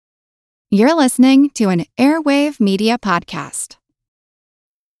You're listening to an Airwave Media Podcast.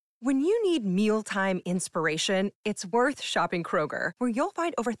 When you need mealtime inspiration, it's worth shopping Kroger, where you'll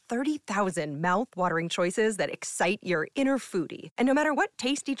find over 30,000 mouth-watering choices that excite your inner foodie. And no matter what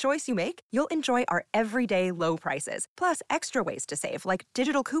tasty choice you make, you'll enjoy our everyday low prices, plus extra ways to save, like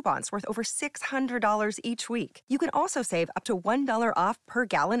digital coupons worth over $600 each week. You can also save up to $1 off per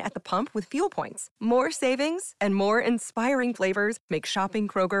gallon at the pump with fuel points. More savings and more inspiring flavors make shopping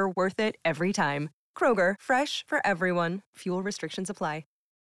Kroger worth it every time. Kroger, fresh for everyone. Fuel restrictions apply.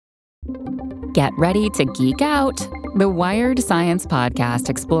 Get ready to geek out. The Wired Science Podcast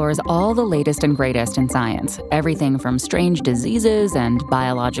explores all the latest and greatest in science. Everything from strange diseases and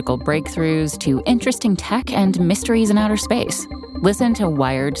biological breakthroughs to interesting tech and mysteries in outer space. Listen to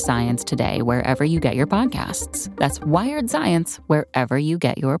Wired Science today wherever you get your podcasts. That's Wired Science wherever you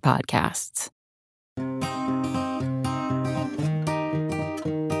get your podcasts.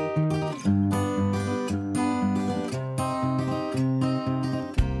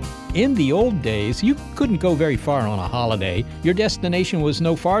 In the old days, you couldn't go very far on a holiday. Your destination was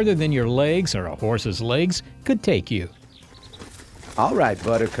no farther than your legs or a horse's legs could take you. All right,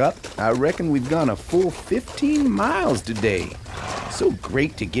 Buttercup. I reckon we've gone a full 15 miles today. So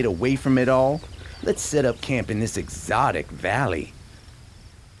great to get away from it all. Let's set up camp in this exotic valley.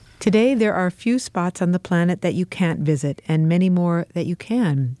 Today, there are few spots on the planet that you can't visit, and many more that you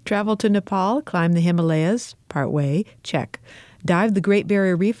can. Travel to Nepal, climb the Himalayas, part way, check. Dive the Great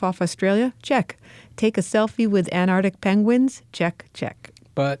Barrier Reef off Australia? Check. Take a selfie with Antarctic penguins? Check, check.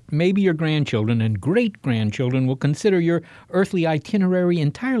 But maybe your grandchildren and great-grandchildren will consider your earthly itinerary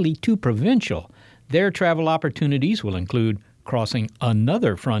entirely too provincial. Their travel opportunities will include crossing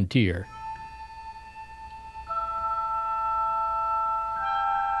another frontier.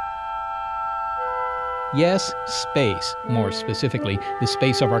 Yes, space. More specifically, the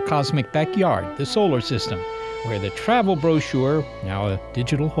space of our cosmic backyard, the solar system, where the travel brochure, now a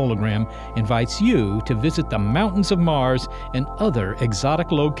digital hologram, invites you to visit the mountains of Mars and other exotic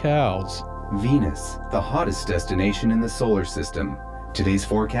locales. Venus, the hottest destination in the solar system. Today's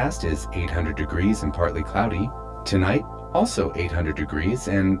forecast is 800 degrees and partly cloudy. Tonight, also 800 degrees,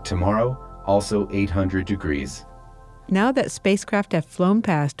 and tomorrow, also 800 degrees. Now that spacecraft have flown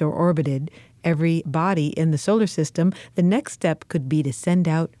past or orbited every body in the solar system, the next step could be to send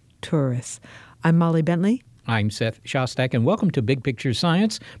out tourists. I'm Molly Bentley. I'm Seth Shostak, and welcome to Big Picture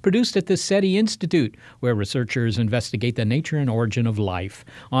Science, produced at the SETI Institute, where researchers investigate the nature and origin of life.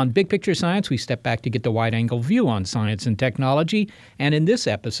 On Big Picture Science, we step back to get the wide-angle view on science and technology, and in this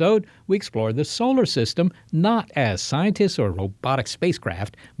episode, we explore the solar system not as scientists or robotic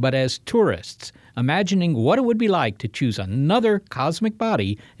spacecraft, but as tourists, imagining what it would be like to choose another cosmic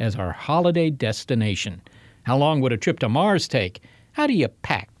body as our holiday destination. How long would a trip to Mars take? How do you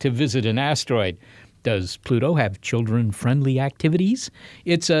pack to visit an asteroid? Does Pluto have children-friendly activities?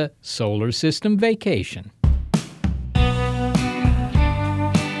 It's a solar system vacation.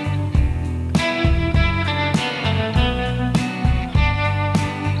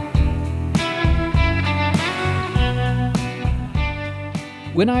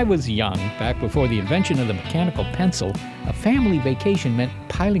 When I was young, back before the invention of the mechanical pencil, a family vacation meant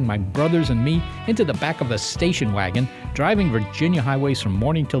piling my brothers and me into the back of a station wagon, driving Virginia highways from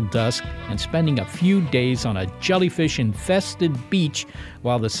morning till dusk, and spending a few days on a jellyfish-infested beach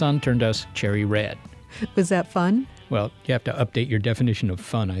while the sun turned us cherry red. Was that fun? Well, you have to update your definition of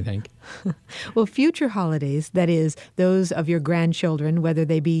fun, I think. Well, future holidays, that is, those of your grandchildren, whether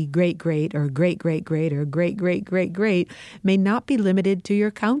they be great-great or great-great-great or great-great-great-great, may not be limited to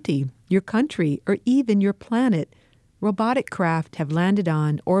your county, your country, or even your planet. Robotic craft have landed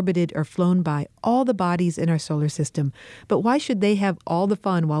on, orbited, or flown by all the bodies in our solar system. But why should they have all the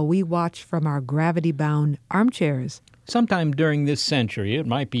fun while we watch from our gravity-bound armchairs? Sometime during this century, it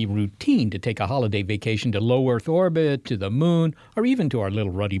might be routine to take a holiday vacation to low Earth orbit, to the moon, or even to our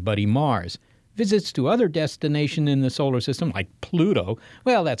little ruddy buddy Mars. Visits to other destinations in the solar system, like Pluto,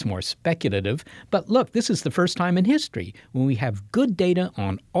 well, that's more speculative. But look, this is the first time in history when we have good data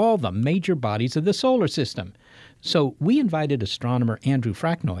on all the major bodies of the solar system. So we invited astronomer Andrew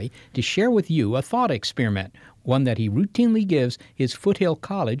Fracknoy to share with you a thought experiment, one that he routinely gives his Foothill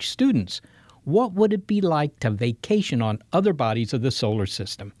College students. What would it be like to vacation on other bodies of the solar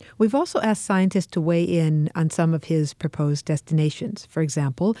system? We've also asked scientists to weigh in on some of his proposed destinations. For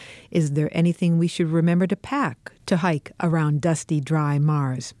example, is there anything we should remember to pack to hike around dusty, dry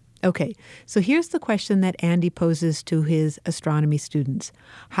Mars? Okay, so here's the question that Andy poses to his astronomy students.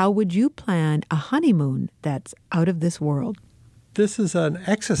 How would you plan a honeymoon that's out of this world? This is an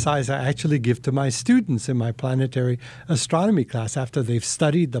exercise I actually give to my students in my planetary astronomy class. After they've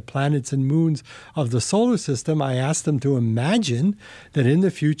studied the planets and moons of the solar system, I ask them to imagine that in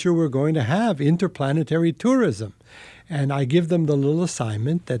the future we're going to have interplanetary tourism. And I give them the little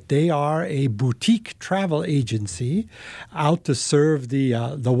assignment that they are a boutique travel agency out to serve the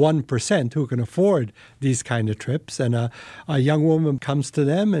 1% who can afford these kind of trips. And a young woman comes to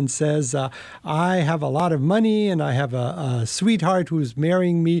them and says, I have a lot of money and I have a sweetheart who's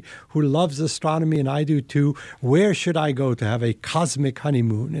marrying me who loves astronomy and I do too. Where should I go to have a cosmic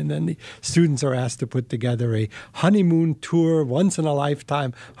honeymoon? And then the students are asked to put together a honeymoon tour,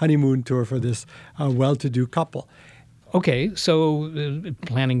 once-in-a-lifetime honeymoon tour for this well-to-do couple. Okay, so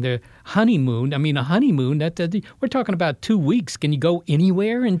planning the honeymoon. I mean, a honeymoon, we're talking about 2 weeks. Can you go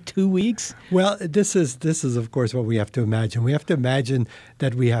anywhere in 2 weeks? Well, this is, of course, what we have to imagine. We have to imagine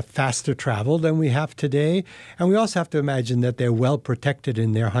that we have faster travel than we have today. And we also have to imagine that they're well protected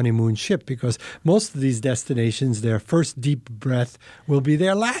in their honeymoon ship because most of these destinations, their first deep breath will be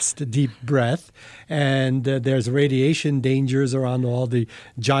their last deep breath. And there's radiation dangers around all the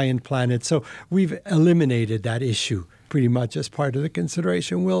giant planets. So we've eliminated that issue pretty much as part of the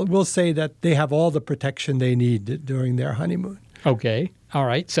consideration. We'll say that they have all the protection they need during their honeymoon. Okay. All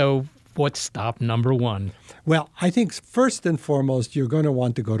right. So what's stop number one? Well, I think first and foremost, you're going to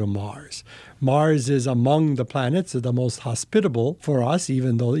want to go to Mars. Mars is among the planets the most hospitable for us,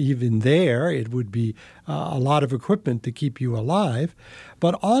 even though even there it would be a lot of equipment to keep you alive.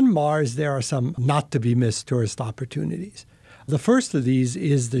 But on Mars, there are some not-to-be-missed tourist opportunities. The first of these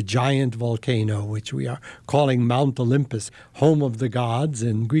is the giant volcano, which we are calling Mount Olympus, home of the gods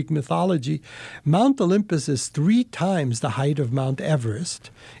in Greek mythology. Mount Olympus is 3 times the height of Mount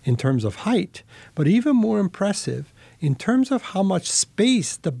Everest in terms of height, but even more impressive, in terms of how much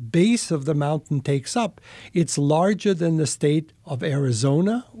space the base of the mountain takes up, it's larger than the state of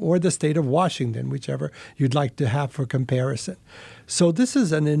Arizona or the state of Washington, whichever you'd like to have for comparison. So this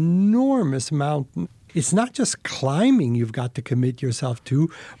is an enormous mountain. It's not just climbing you've got to commit yourself to,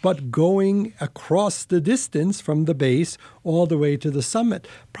 but going across the distance from the base all the way to the summit.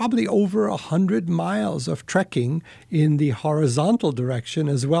 Probably over 100 miles of trekking in the horizontal direction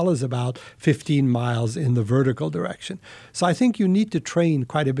as well as about 15 miles in the vertical direction. So I think you need to train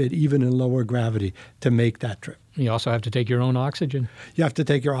quite a bit, even in lower gravity, to make that trip. You also have to take your own oxygen. You have to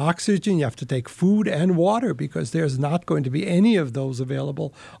take your oxygen, you have to take food and water because there's not going to be any of those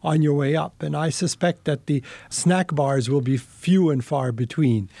available on your way up. And I suspect that the snack bars will be few and far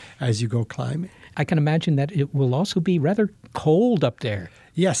between as you go climbing. I can imagine that it will also be rather cold up there.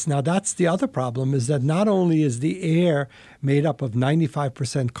 Yes. Now, that's the other problem is that not only is the air made up of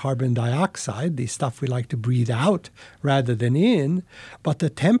 95% carbon dioxide, the stuff we like to breathe out rather than in, but the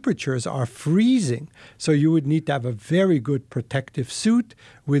temperatures are freezing. So you would need to have a very good protective suit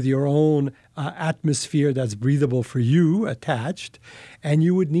with your own atmosphere that's breathable for you attached. And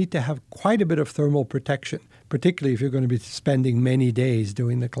you would need to have quite a bit of thermal protection, particularly if you're going to be spending many days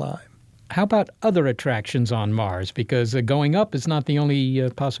doing the climb. How about other attractions on Mars? Because going up is not the only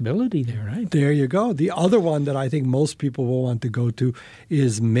possibility there, right? There you go. The other one that I think most people will want to go to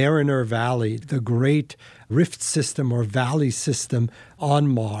is Mariner Valley, the great rift system or valley system on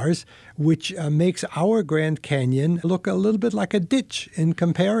Mars, which makes our Grand Canyon look a little bit like a ditch in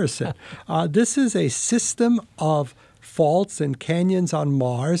comparison. This is a system of faults and canyons on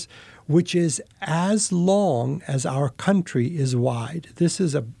Mars which is as long as our country is wide. This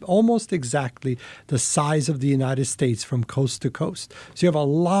is almost exactly the size of the United States from coast to coast. So you have a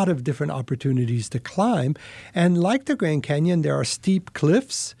lot of different opportunities to climb. And like the Grand Canyon, there are steep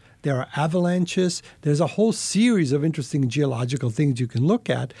cliffs, there are avalanches, there's a whole series of interesting geological things you can look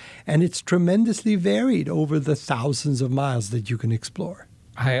at, and it's tremendously varied over the thousands of miles that you can explore.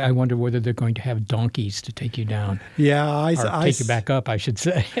 I wonder whether they're going to have donkeys to take you down. Yeah, take you back up, I should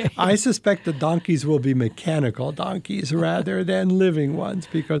say. I suspect the donkeys will be mechanical donkeys rather than living ones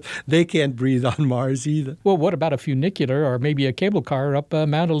because they can't breathe on Mars either. Well, what about a funicular or maybe a cable car up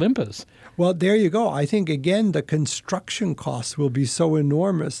Mount Olympus? Well, there you go. I think, again, the construction costs will be so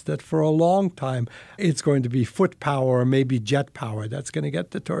enormous that for a long time it's going to be foot power or maybe jet power that's going to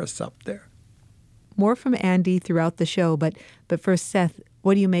get the tourists up there. More from Andy throughout the show, but first, Seth,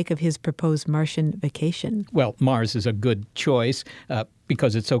 what do you make of his proposed Martian vacation? Well, Mars is a good choice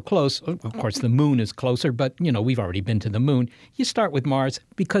because it's so close. Of course, the moon is closer, but, we've already been to the moon. You start with Mars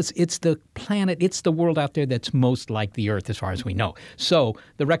because it's the planet, it's the world out there that's most like the Earth as far as we know. So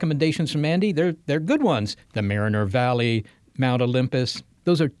the recommendations from Andy, they're good ones. The Mariner Valley, Mount Olympus,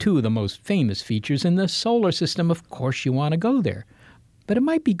 those are two of the most famous features in the solar system. Of course, you want to go there. But it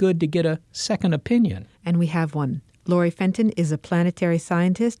might be good to get a second opinion. And we have one. Laurie Fenton is a planetary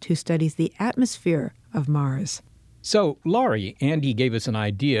scientist who studies the atmosphere of Mars. So, Laurie, Andy gave us an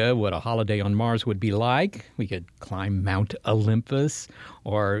idea what a holiday on Mars would be like. We could climb Mount Olympus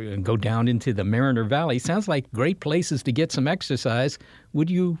or go down into the Mariner Valley. Sounds like great places to get some exercise. Would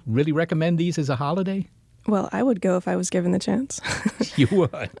you really recommend these as a holiday? Well, I would go if I was given the chance. You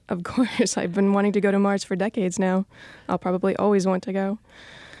would? Of course. I've been wanting to go to Mars for decades now. I'll probably always want to go.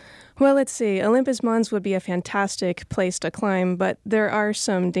 Well, let's see. Olympus Mons would be a fantastic place to climb, but there are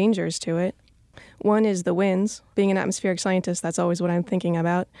some dangers to it. One is the winds. Being an atmospheric scientist, that's always what I'm thinking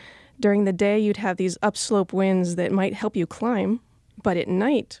about. During the day, you'd have these upslope winds that might help you climb, but at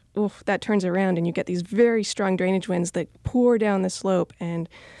night, that turns around and you get these very strong drainage winds that pour down the slope, and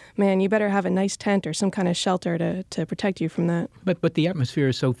man, you better have a nice tent or some kind of shelter to protect you from that. But the atmosphere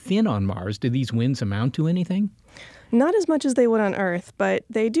is so thin on Mars. Do these winds amount to anything? Not as much as they would on Earth, but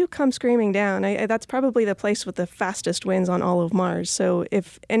they do come screaming down. That's probably the place with the fastest winds on all of Mars. So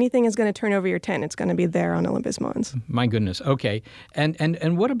if anything is going to turn over your tent, it's going to be there on Olympus Mons. My goodness. Okay.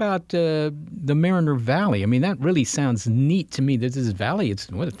 And what about the Mariner Valley? I mean, that really sounds neat to me. This valley, it's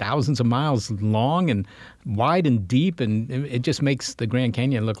thousands of miles long and wide and deep, and it just makes the Grand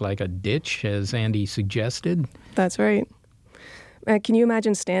Canyon look like a ditch, as Andy suggested. That's right. Can you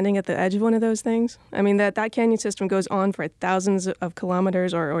imagine standing at the edge of one of those things? I mean, that canyon system goes on for thousands of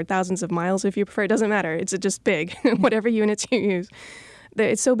kilometers or thousands of miles, if you prefer. It doesn't matter. It's just big, whatever units you use.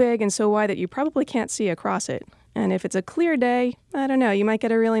 It's so big and so wide that you probably can't see across it. And if it's a clear day, I don't know, you might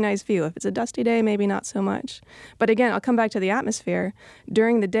get a really nice view. If it's a dusty day, maybe not so much. But again, I'll come back to the atmosphere.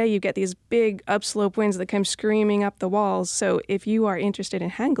 During the day, you get these big upslope winds that come screaming up the walls. So if you are interested in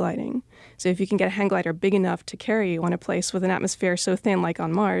hang gliding, so if you can get a hang glider big enough to carry you on a place with an atmosphere so thin like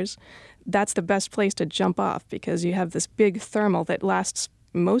on Mars, that's the best place to jump off because you have this big thermal that lasts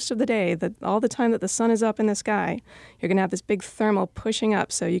most of the day, all the time that the sun is up in the sky, you're going to have this big thermal pushing up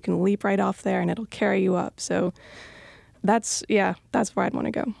so you can leap right off there and it'll carry you up. So that's where I'd want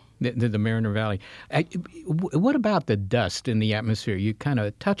to go. The Mariner Valley. What about the dust in the atmosphere? You kind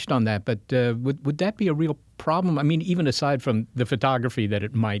of touched on that, but would that be a real problem? I mean, even aside from the photography that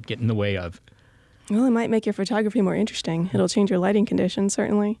it might get in the way of. Well, it might make your photography more interesting. It'll change your lighting conditions,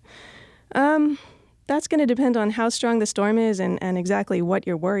 certainly. That's going to depend on how strong the storm is and exactly what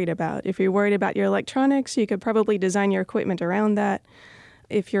you're worried about. If you're worried about your electronics, you could probably design your equipment around that.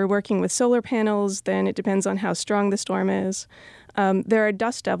 If you're working with solar panels, then it depends on how strong the storm is. There are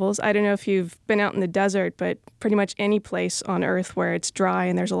dust devils. I don't know if you've been out in the desert, but pretty much any place on Earth where it's dry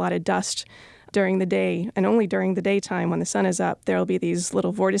and there's a lot of dust during the day, and only during the daytime when the sun is up, there'll be these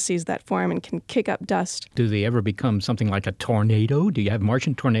little vortices that form and can kick up dust. Do they ever become something like a tornado? Do you have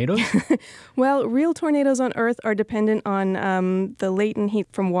Martian tornadoes? Well, real tornadoes on Earth are dependent on the latent heat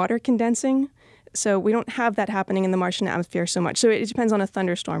from water condensing. So we don't have that happening in the Martian atmosphere so much. So it depends on a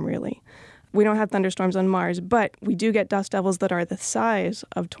thunderstorm, really. We don't have thunderstorms on Mars, but we do get dust devils that are the size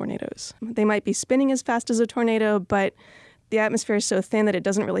of tornadoes. They might be spinning as fast as a tornado, but the atmosphere is so thin that it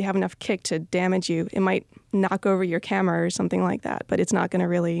doesn't really have enough kick to damage you. It might knock over your camera or something like that, but it's not going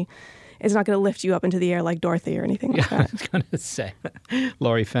to lift you up into the air like Dorothy or anything like that. I was going to say.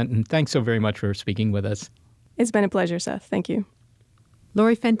 Laurie Fenton, thanks so very much for speaking with us. It's been a pleasure, Seth. Thank you.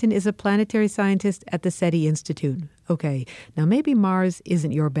 Laurie Fenton is a planetary scientist at the SETI Institute. Okay, now maybe Mars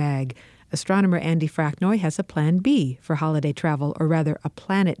isn't your bag. Astronomer Andy Fracknoy has a plan B for holiday travel, or rather a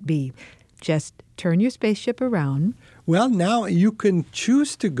planet B. Just turn your spaceship around. Well, now you can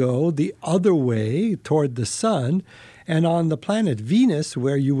choose to go the other way toward the sun. And on the planet Venus,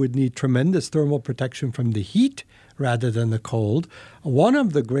 where you would need tremendous thermal protection from the heat rather than the cold, one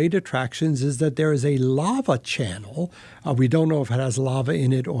of the great attractions is that there is a lava channel. We don't know if it has lava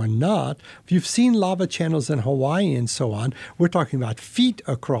in it or not. If you've seen lava channels in Hawaii and so on, we're talking about feet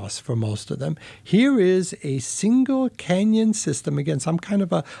across for most of them. Here is a single canyon system, again, some kind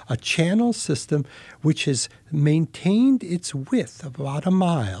of a channel system, which has maintained its width of about a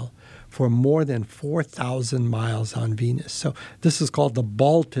mile for more than 4,000 miles on Venus. So this is called the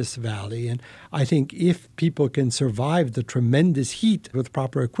Baltus Valley. And I think if people can survive the tremendous heat with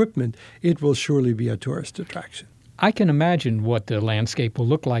proper equipment, it will surely be a tourist attraction. I can imagine what the landscape will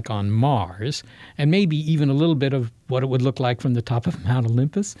look like on Mars, and maybe even a little bit of what it would look like from the top of Mount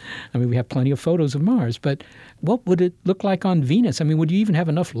Olympus. I mean, we have plenty of photos of Mars, but what would it look like on Venus? I mean, would you even have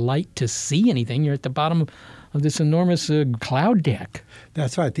enough light to see anything? You're at the bottom of this enormous cloud deck.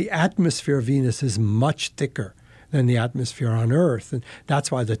 That's right. The atmosphere of Venus is much thicker than the atmosphere on Earth. And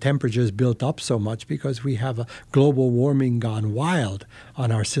that's why the temperature is built up so much, because we have a global warming gone wild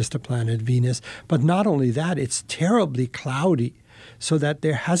on our sister planet Venus. But not only that, it's terribly cloudy. so that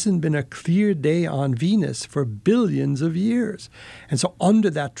there hasn't been a clear day on Venus for billions of years. And so under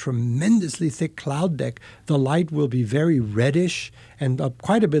that tremendously thick cloud deck, the light will be very reddish and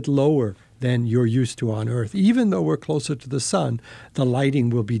quite a bit lower than you're used to on Earth. Even though we're closer to the sun, the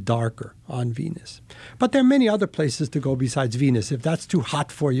lighting will be darker on Venus. But there are many other places to go besides Venus. If that's too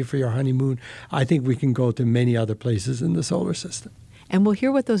hot for you for your honeymoon, I think we can go to many other places in the solar system. And we'll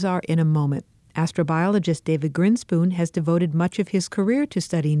hear what those are in a moment. Astrobiologist David Grinspoon has devoted much of his career to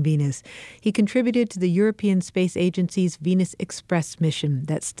studying Venus. He contributed to the European Space Agency's Venus Express mission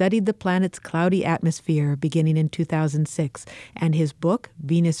that studied the planet's cloudy atmosphere beginning in 2006. And his book,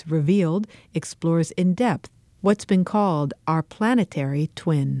 Venus Revealed, explores in depth what's been called our planetary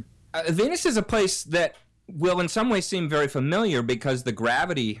twin. Venus is a place that will in some ways seem very familiar because the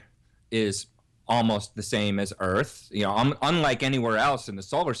gravity is almost the same as Earth. You know, unlike anywhere else in the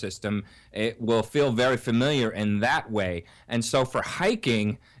solar system, it will feel very familiar in that way. And so for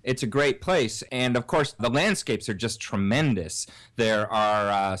hiking, it's a great place. And of course, the landscapes are just tremendous. There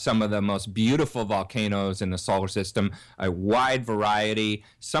are some of the most beautiful volcanoes in the solar system, a wide variety,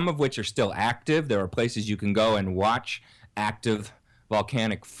 some of which are still active. There are places you can go and watch active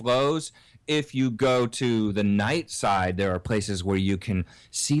volcanic flows. If you go to the night side, there are places where you can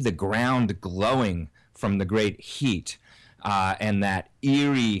see the ground glowing from the great heat. And that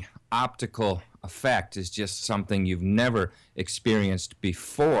eerie optical effect is just something you've never experienced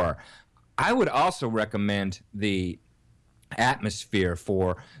before. I would also recommend the atmosphere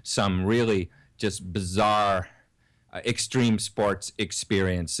for some really just bizarre extreme sports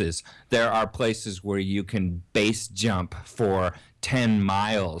experiences. There are places where you can base jump for 10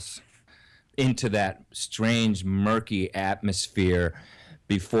 miles into that strange, murky atmosphere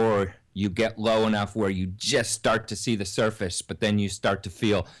before you get low enough where you just start to see the surface, but then you start to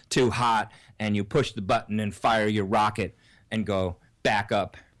feel too hot and you push the button and fire your rocket and go back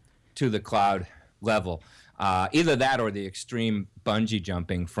up to the cloud level. Either that or the extreme bungee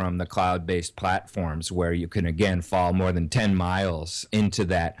jumping from the cloud-based platforms where you can, again, fall more than 10 miles into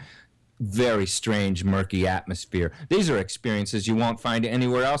that very strange, murky atmosphere. These are experiences you won't find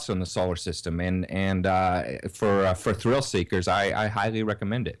anywhere else in the solar system, and for thrill seekers, I highly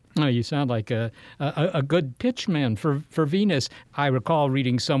recommend it. Oh, you sound like a good pitchman for Venus. I recall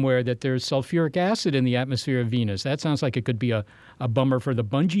reading somewhere that there's sulfuric acid in the atmosphere of Venus. That sounds like it could be a bummer for the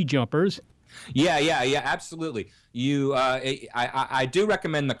bungee jumpers. Yeah, absolutely. I do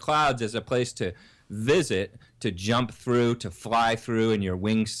recommend the clouds as a place to visit, to jump through, to fly through in your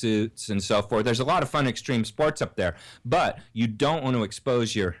wingsuits and so forth. There's a lot of fun extreme sports up there, but you don't want to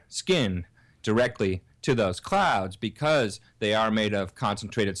expose your skin directly to those clouds because they are made of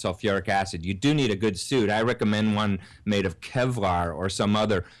concentrated sulfuric acid. You do need a good suit. I recommend one made of Kevlar or some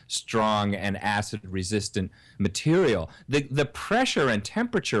other strong and acid-resistant material. The pressure and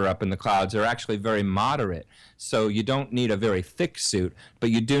temperature up in the clouds are actually very moderate, so you don't need a very thick suit,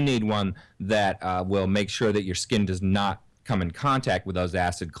 but you do need one that will make sure that your skin does not come in contact with those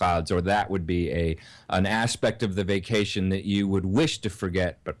acid clouds, or that would be an aspect of the vacation that you would wish to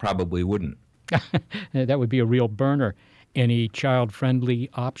forget but probably wouldn't. That would be a real burner. Any child-friendly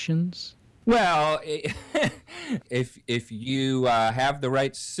options? Well, if you have the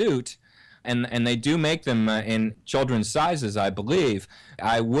right suit, and they do make them in children's sizes, I believe,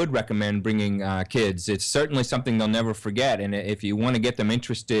 I would recommend bringing kids. It's certainly something they'll never forget. And if you want to get them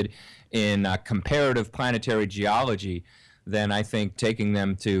interested in comparative planetary geology, then I think taking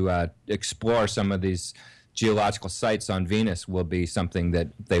them to explore some of these geological sites on Venus will be something that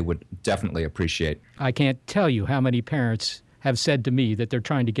they would definitely appreciate. I can't tell you how many parents have said to me that they're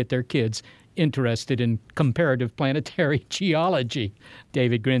trying to get their kids interested in comparative planetary geology.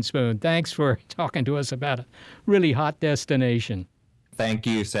 David Grinspoon, thanks for talking to us about a really hot destination. Thank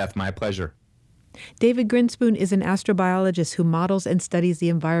you, Seth. My pleasure. David Grinspoon is an astrobiologist who models and studies the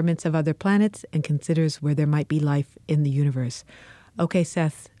environments of other planets and considers where there might be life in the universe. Okay,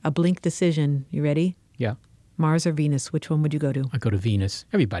 Seth, a blink decision. You ready? Yeah. Mars or Venus? Which one would you go to? I go to Venus.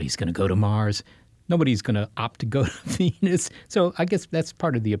 Everybody's going to go to Mars. Nobody's going to opt to go to Venus. So I guess that's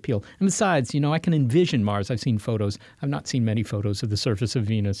part of the appeal. And besides, I can envision Mars. I've seen photos. I've not seen many photos of the surface of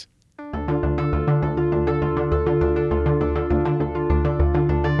Venus.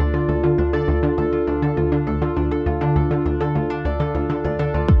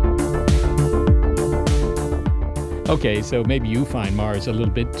 Okay, so maybe you find Mars a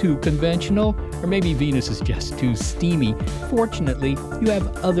little bit too conventional, or maybe Venus is just too steamy. Fortunately, you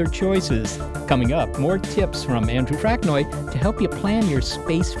have other choices. Coming up, more tips from Andrew Fracknoy to help you plan your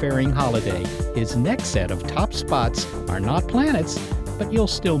spacefaring holiday. His next set of top spots are not planets, but you'll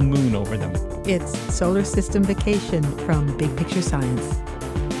still moon over them. It's Solar System Vacation from Big Picture Science.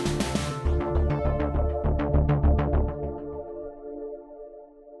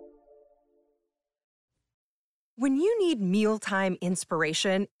 When you need mealtime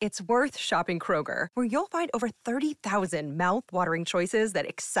inspiration, it's worth shopping Kroger, where you'll find over 30,000 mouth-watering choices that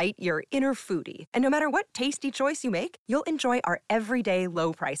excite your inner foodie. And no matter what tasty choice you make, you'll enjoy our everyday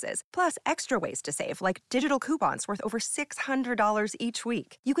low prices, plus extra ways to save, like digital coupons worth over $600 each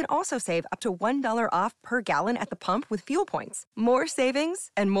week. You can also save up to $1 off per gallon at the pump with fuel points. More savings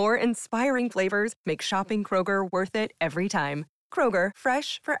and more inspiring flavors make shopping Kroger worth it every time. Kroger,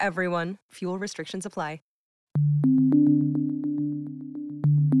 fresh for everyone. Fuel restrictions apply.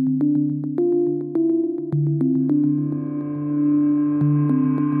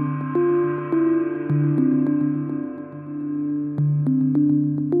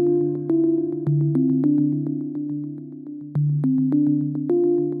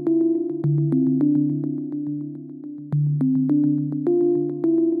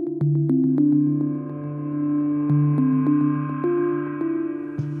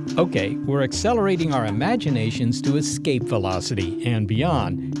 Okay, we're accelerating our imaginations to escape velocity and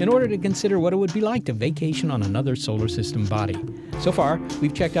beyond in order to consider what it would be like to vacation on another solar system body. So far,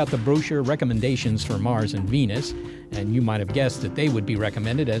 we've checked out the brochure recommendations for Mars and Venus, and you might have guessed that they would be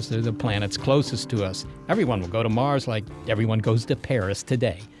recommended as they're the planets closest to us. Everyone will go to Mars like everyone goes to Paris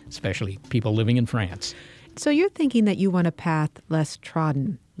today, especially people living in France. So you're thinking that you want a path less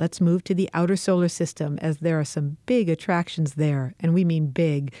trodden. Let's move to the outer solar system, as there are some big attractions there, and we mean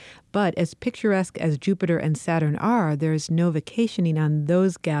big. But as picturesque as Jupiter and Saturn are, there's no vacationing on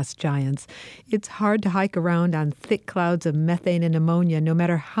those gas giants. It's hard to hike around on thick clouds of methane and ammonia, no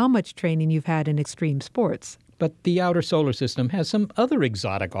matter how much training you've had in extreme sports. But the outer solar system has some other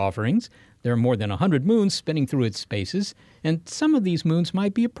exotic offerings. There are more than 100 moons spinning through its spaces, and some of these moons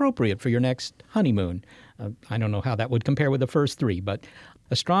might be appropriate for your next honeymoon. I don't know how that would compare with the first three, but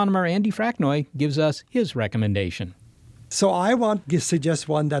astronomer Andy Fracknoy gives us his recommendation. So I want to suggest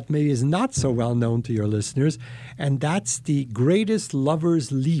one that maybe is not so well known to your listeners, and that's the greatest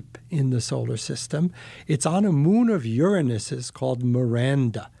lover's leap in the solar system. It's on a moon of Uranus's called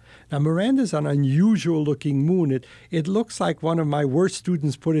Miranda. Now, Miranda is an unusual-looking moon. It looks like one of my worst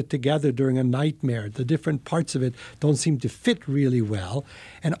students put it together during a nightmare. The different parts of it don't seem to fit really well.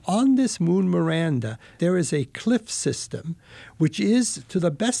 And on this moon, Miranda, there is a cliff system, which is, to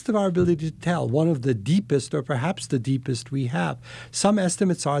the best of our ability to tell, one of the deepest, or perhaps the deepest we have. Some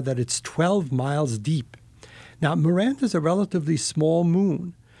estimates are that it's 12 miles deep. Now, Miranda is a relatively small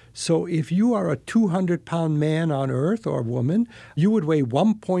moon. So if you are a 200-pound man on Earth or woman, you would weigh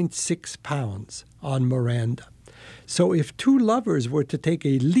 1.6 pounds on Miranda. So if two lovers were to take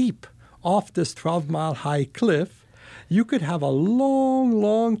a leap off this 12-mile high cliff, you could have a long,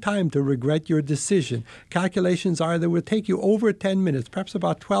 long time to regret your decision. Calculations are that it would take you over 10 minutes, perhaps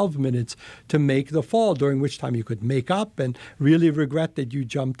about 12 minutes, to make the fall, during which time you could make up and really regret that you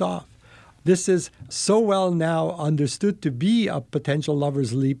jumped off. This is so well now understood to be a potential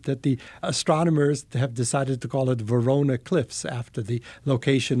lover's leap that the astronomers have decided to call it Verona Cliffs, after the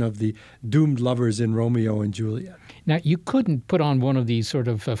location of the doomed lovers in Romeo and Juliet. Now, you couldn't put on one of these sort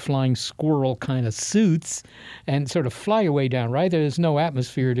of flying squirrel kind of suits and sort of fly your way down, right? There's no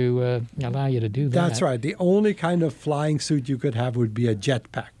atmosphere to allow you to do that. That's right. The only kind of flying suit you could have would be a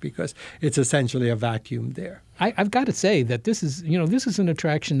jetpack, because it's essentially a vacuum there. I've got to say that this is an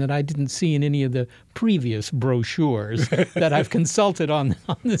attraction that I didn't see in any of the previous brochures that I've consulted on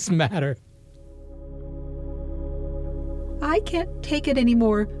this matter. I can't take it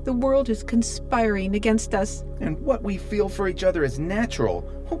anymore. The world is conspiring against us. And what we feel for each other is natural.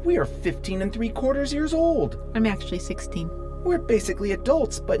 We are 15 3/4 years old. I'm actually 16. We're basically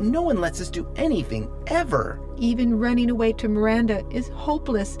adults, but no one lets us do anything, ever. Even running away to Miranda is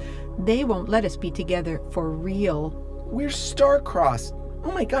hopeless. They won't let us be together for real. We're star-crossed.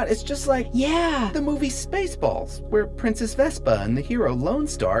 Oh my God, it's just like the movie Spaceballs, where Princess Vespa and the hero Lone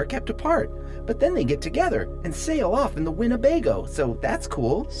Star are kept apart. But then they get together and sail off in the Winnebago, so that's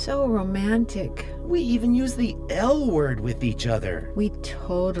cool. So romantic. We even use the L word with each other. We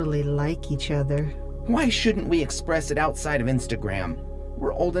totally like each other. Why shouldn't we express it outside of Instagram?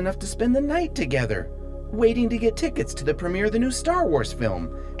 We're old enough to spend the night together, waiting to get tickets to the premiere of the new Star Wars film,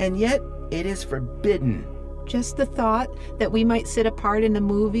 and yet it is forbidden. Just the thought that we might sit apart in a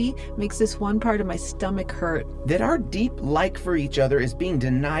movie makes this one part of my stomach hurt. That our deep like for each other is being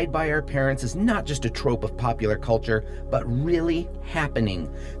denied by our parents is not just a trope of popular culture, but really happening.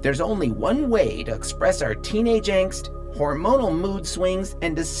 There's only one way to express our teenage angst, hormonal mood swings,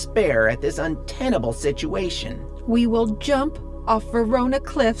 and despair at this untenable situation. We will jump off Verona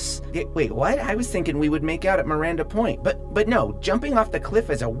Cliffs. Wait, what? I was thinking we would make out at Miranda Point. But no, jumping off the cliff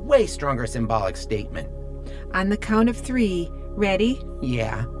is a way stronger symbolic statement. On the count of 3. Ready?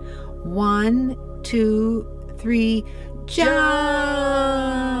 Yeah. 1, 2, 3, jump!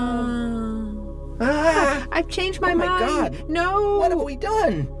 Ah! I've changed my mind. Oh my God. No! What have we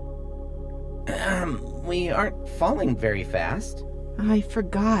done? We aren't falling very fast. I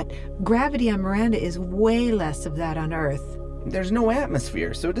forgot. Gravity on Miranda is way less of that on Earth. There's no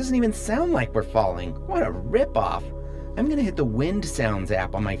atmosphere, so it doesn't even sound like we're falling. What a ripoff. I'm gonna hit the wind sounds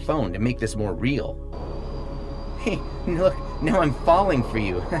app on my phone to make this more real. Hey, look, now I'm falling for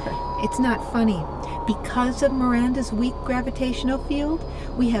you. It's not funny. Because of Miranda's weak gravitational field,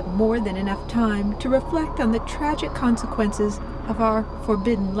 we have more than enough time to reflect on the tragic consequences of our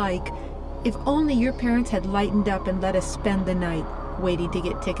forbidden like. If only your parents had lightened up and let us spend the night waiting to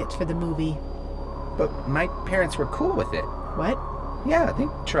get tickets for the movie. But my parents were cool with it. What? Yeah, they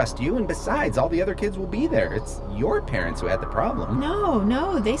trust you, and besides, all the other kids will be there. It's your parents who had the problem.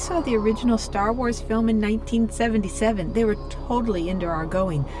 No, they saw the original Star Wars film in 1977. They were totally into our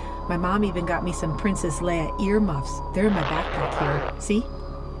going. My mom even got me some Princess Leia earmuffs. They're in my backpack here. See?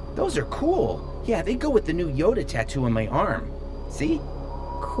 Those are cool. Yeah, they go with the new Yoda tattoo on my arm. See?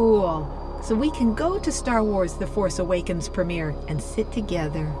 Cool. So we can go to Star Wars The Force Awakens premiere and sit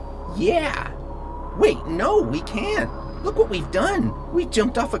together. Yeah. Wait, no, we can't. Look what we've done. We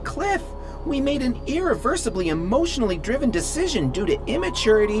jumped off a cliff. We made an irreversibly emotionally driven decision due to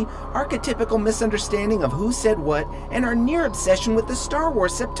immaturity, archetypical misunderstanding of who said what, and our near obsession with the Star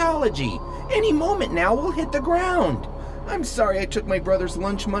Wars septology. Any moment now, we'll hit the ground. I'm sorry I took my brother's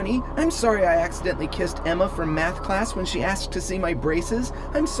lunch money. I'm sorry I accidentally kissed Emma from math class when she asked to see my braces.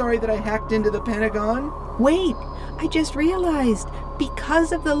 I'm sorry that I hacked into the Pentagon. Wait, I just realized.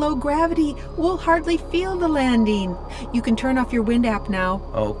 Because of the low gravity, we'll hardly feel the landing. You can turn off your wind app now.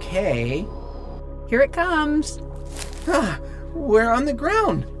 Okay. Here it comes. We're on the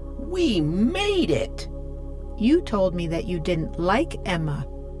ground. We made it. You told me that you didn't like Emma.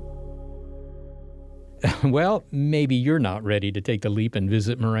 Well, maybe you're not ready to take the leap and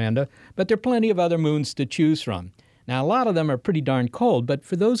visit Miranda, but there are plenty of other moons to choose from. Now, a lot of them are pretty darn cold, but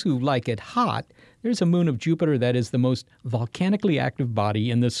for those who like it hot, there's a moon of Jupiter that is the most volcanically active body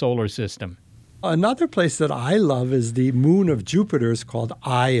in the solar system. Another place that I love is the moon of Jupiter is called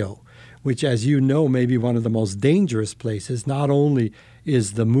Io, which, as you know, may be one of the most dangerous places. Not only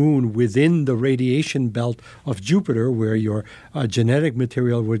is the moon within the radiation belt of Jupiter, where your genetic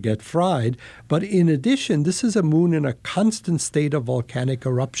material would get fried, but in addition, this is a moon in a constant state of volcanic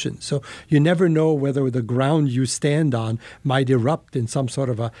eruption. So you never know whether the ground you stand on might erupt in some sort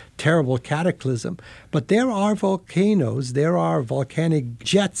of a terrible cataclysm. But there are volcanoes, there are volcanic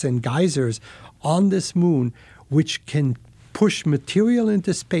jets and geysers on this moon which can push material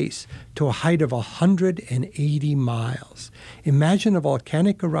into space to a height of 180 miles. Imagine a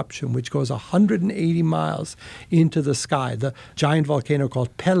volcanic eruption which goes 180 miles into the sky. The giant volcano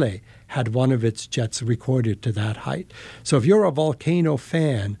called Pele had one of its jets recorded to that height. So if you're a volcano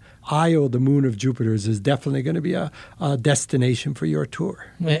fan, Io, the moon of Jupiter's, is definitely going to be a destination for your tour.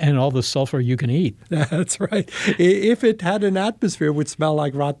 And all the sulfur you can eat. That's right. If it had an atmosphere, it would smell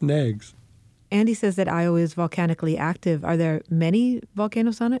like rotten eggs. Andy says that Io is volcanically active. Are there many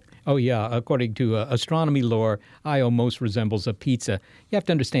volcanoes on it? Oh, yeah. According to astronomy lore, Io most resembles a pizza. You have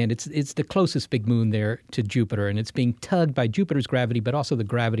to understand, it's the closest big moon there to Jupiter, and it's being tugged by Jupiter's gravity, but also the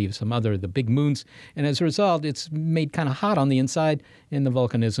gravity of some other, the big moons. And as a result, it's made kind of hot on the inside, and the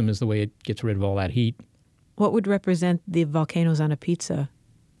volcanism is the way it gets rid of all that heat. What would represent the volcanoes on a pizza?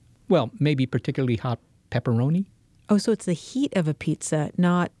 Well, maybe particularly hot pepperoni. Oh, so it's the heat of a pizza,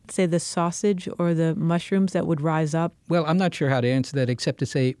 not, say, the sausage or the mushrooms that would rise up? Well, I'm not sure how to answer that, except to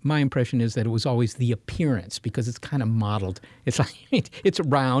say my impression is that it was always the appearance, because it's kind of modeled. It's like it's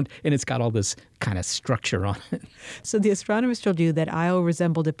round, and it's got all this kind of structure on it. So the astronomers told you that Io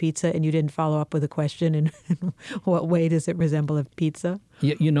resembled a pizza, and you didn't follow up with a question, in what way does it resemble a pizza?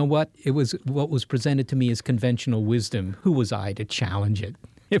 You know what? It was what was presented to me as conventional wisdom. Who was I to challenge it?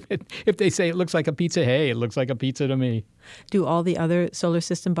 If they say it looks like a pizza, hey, it looks like a pizza to me. Do all the other solar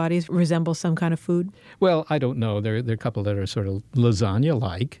system bodies resemble some kind of food? Well, I don't know. There are a couple that are sort of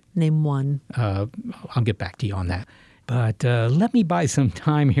lasagna-like. Name one. I'll get back to you on that. But let me buy some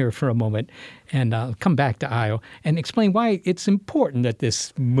time here for a moment, and I'll come back to Io and explain why it's important that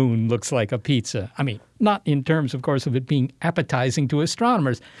this moon looks like a pizza. I mean, not in terms, of course, of it being appetizing to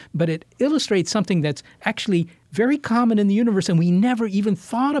astronomers, but it illustrates something that's actually very common in the universe, and we never even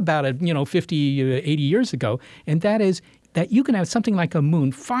thought about it, 50, 80 years ago, and that is that you can have something like a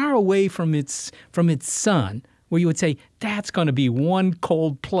moon far away from its sun, where you would say, that's going to be one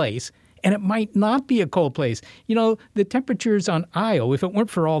cold place. And it might not be a cold place. You know, the temperatures on Io, if it weren't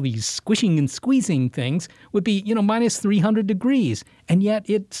for all these squishing and squeezing things, would be, minus 300 degrees. And yet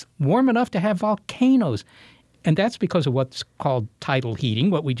it's warm enough to have volcanoes. And that's because of what's called tidal heating,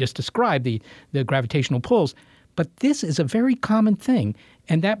 what we just described, the gravitational pulls. But this is a very common thing.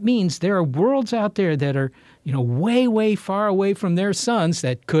 And that means there are worlds out there that are, way, way far away from their suns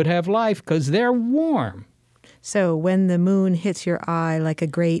that could have life because they're warm. So when the moon hits your eye like a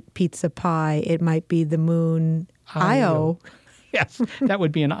great pizza pie, it might be the moon Io. Yes, that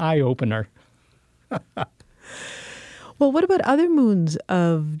would be an eye-opener. Well, what about other moons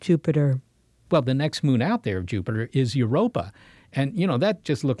of Jupiter? Well, the next moon out there of Jupiter is Europa. And, that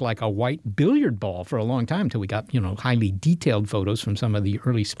just looked like a white billiard ball for a long time until we got, highly detailed photos from some of the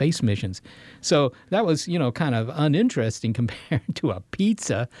early space missions. So that was, kind of uninteresting compared to a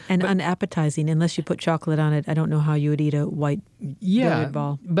pizza. And unappetizing, unless you put chocolate on it. I don't know how you would eat a white billiard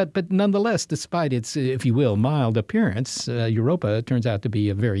ball. But nonetheless, despite its, if you will, mild appearance, Europa turns out to be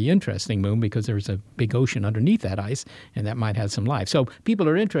a very interesting moon because there's a big ocean underneath that ice, and that might have some life. So people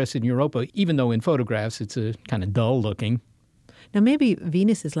are interested in Europa, even though in photographs it's a kind of dull looking. Now, maybe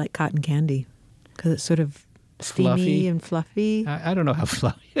Venus is like cotton candy because it's sort of steamy and fluffy. I don't know how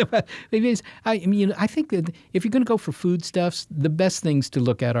fluffy it is. I think that if you're going to go for foodstuffs, the best things to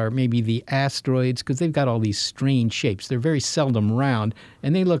look at are maybe the asteroids because they've got all these strange shapes. They're very seldom round,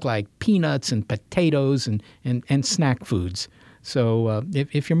 and they look like peanuts and potatoes and snack foods. So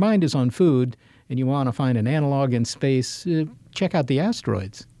if your mind is on food and you want to find an analog in space, check out the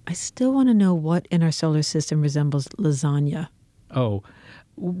asteroids. I still want to know what in our solar system resembles lasagna. Oh,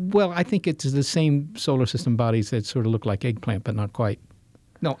 well, I think it's the same solar system bodies that sort of look like eggplant, but not quite.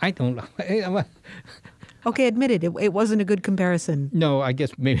 No, I don't know. Okay, admit it. It wasn't a good comparison. No, I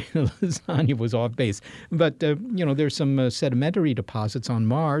guess maybe lasagna was off base. But, there's some sedimentary deposits on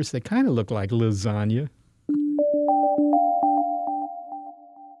Mars that kind of look like lasagna.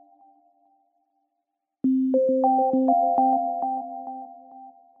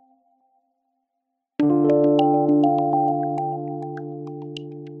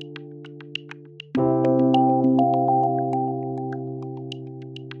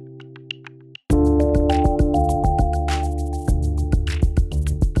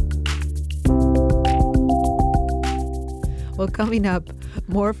 Well, coming up,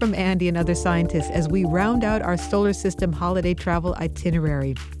 more from Andy and other scientists as we round out our solar system holiday travel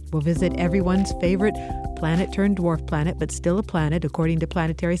itinerary. We'll visit everyone's favorite planet-turned-dwarf planet, but still a planet, according to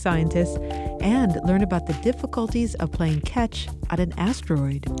planetary scientists, and learn about the difficulties of playing catch at an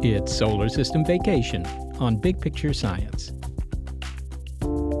asteroid. It's Solar System Vacation on Big Picture Science.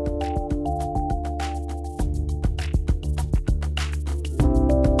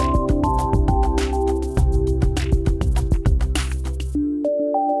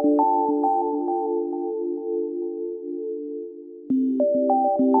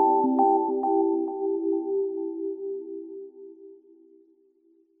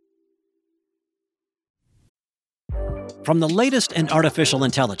 From the latest in artificial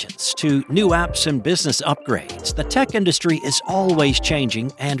intelligence to new apps and business upgrades, the tech industry is always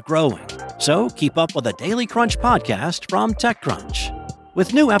changing and growing. So keep up with the Daily Crunch podcast from TechCrunch.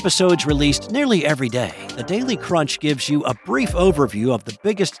 With new episodes released nearly every day, the Daily Crunch gives you a brief overview of the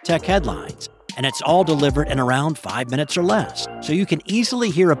biggest tech headlines, and it's all delivered in around 5 minutes or less, so you can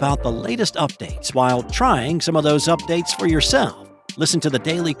easily hear about the latest updates while trying some of those updates for yourself. Listen to the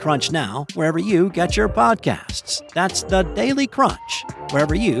Daily Crunch now, wherever you get your podcasts. That's the Daily Crunch,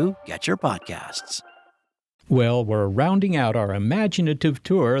 wherever you get your podcasts. Well, we're rounding out our imaginative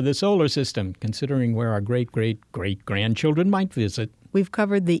tour of the solar system, considering where our great-great-great-grandchildren might visit. We've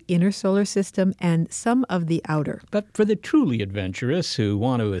covered the inner solar system and some of the outer. But for the truly adventurous who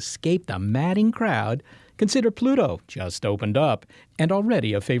want to escape the madding crowd, consider Pluto, just opened up, and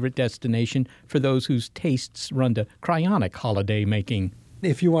already a favorite destination for those whose tastes run to cryonic holiday making.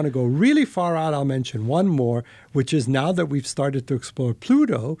 If you want to go really far out, I'll mention one more, which is now that we've started to explore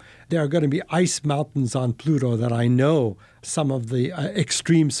Pluto, there are going to be ice mountains on Pluto that I know some of the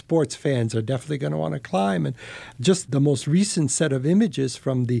extreme sports fans are definitely going to want to climb. And just the most recent set of images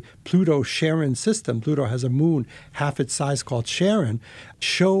from the Pluto-Charon system, Pluto has a moon half its size called Charon,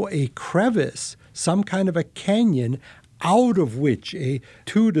 show a crevice, some kind of a canyon, out of which a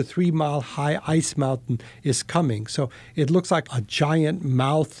 2 to 3 mile high ice mountain is coming. So it looks like a giant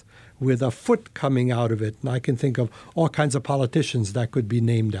mouth with a foot coming out of it. And I can think of all kinds of politicians that could be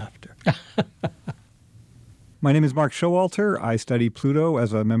named after. My name is Mark Showalter. I study Pluto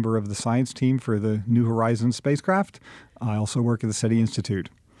as a member of the science team for the New Horizons spacecraft. I also work at the SETI Institute.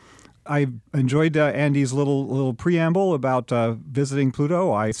 I enjoyed Andy's little preamble about visiting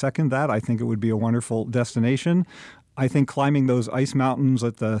Pluto. I second that. I think it would be a wonderful destination. I think climbing those ice mountains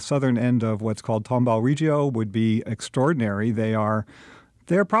at the southern end of what's called Tomball Regio would be extraordinary.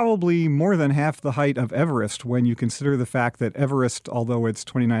 They're probably more than half the height of Everest when you consider the fact that Everest, although it's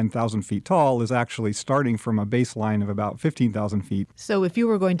 29,000 feet tall, is actually starting from a baseline of about 15,000 feet. So if you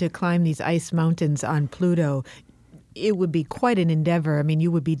were going to climb these ice mountains on Pluto, it would be quite an endeavor. I mean,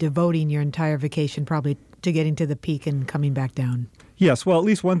 you would be devoting your entire vacation probably to getting to the peak and coming back down. Yes, well, at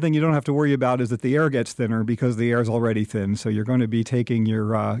least one thing you don't have to worry about is that the air gets thinner because the air is already thin. So you're going to be taking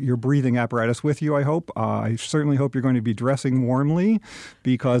your breathing apparatus with you, I hope. I certainly hope you're going to be dressing warmly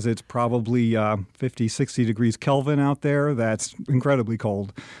because it's probably 50, 60 degrees Kelvin out there. That's incredibly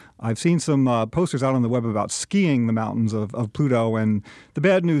cold. I've seen some posters out on the web about skiing the mountains of Pluto, and the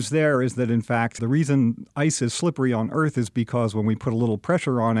bad news there is that, in fact, the reason ice is slippery on Earth is because when we put a little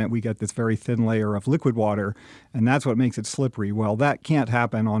pressure on it, we get this very thin layer of liquid water, and that's what makes it slippery. Well, that can't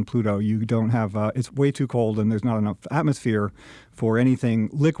happen on Pluto. You don't have it's way too cold, and there's not enough atmosphere for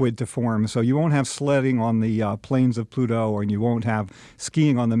anything liquid to form. So you won't have sledding on the plains of Pluto, and you won't have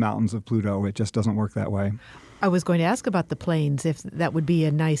skiing on the mountains of Pluto. It just doesn't work that way. I was going to ask about the plains, if that would be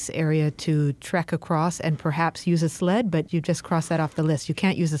a nice area to trek across and perhaps use a sled, but you just cross that off the list. You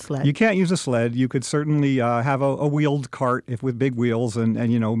can't use a sled. You can't use a sled. You could certainly have a wheeled cart with big wheels and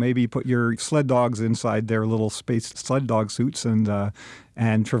maybe put your sled dogs inside their little space sled dog suits and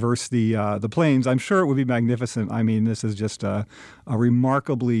traverse the plains. I'm sure it would be magnificent. I mean, this is just a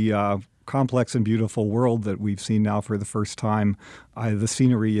remarkably complex and beautiful world that we've seen now for the first time. The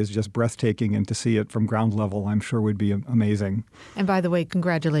scenery is just breathtaking, and to see it from ground level, I'm sure would be amazing. And by the way,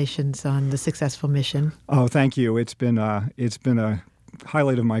 congratulations on the successful mission. Oh, thank you. It's been a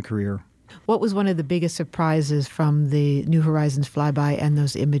highlight of my career. What was one of the biggest surprises from the New Horizons flyby and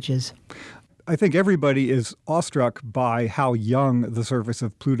those images? I think everybody is awestruck by how young the surface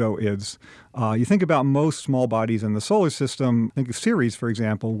of Pluto is. You think about most small bodies in the solar system. Think of Ceres, for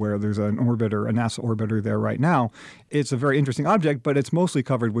example, where there's an orbiter, a NASA orbiter there right now. It's a very interesting object, but it's mostly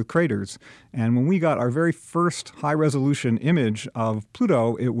covered with craters. And when we got our very first high-resolution image of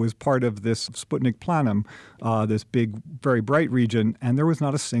Pluto, it was part of this Sputnik Planum, this big, very bright region, and there was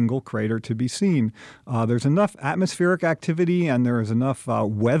not a single crater to be seen. There's enough atmospheric activity and there is enough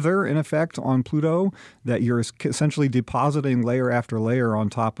weather, in effect, on Pluto that you're essentially depositing layer after layer on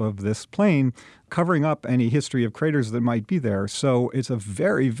top of this plane, covering up any history of craters that might be there. So it's a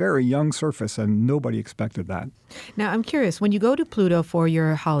very, very young surface, and nobody expected that. Now, I'm curious, when you go to Pluto for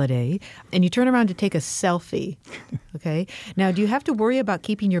your holiday and you turn around to take a selfie, okay, now do you have to worry about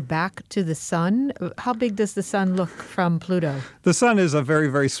keeping your back to the sun? How big does the sun look from Pluto? The sun is a very,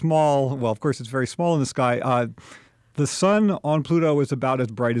 very small, well, of course, it's very small in the sky. The sun on Pluto is about as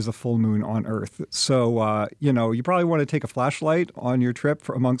bright as a full moon on Earth. So, you probably want to take a flashlight on your trip,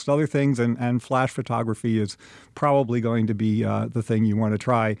 amongst other things, and flash photography is probably going to be the thing you want to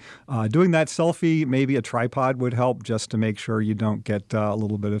try. Doing that selfie, maybe a tripod would help just to make sure you don't get a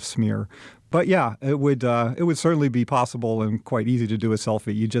little bit of smear. But yeah, it would certainly be possible and quite easy to do a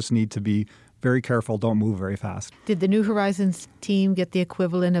selfie. You just need to be very careful, don't move very fast. Did the New Horizons team get the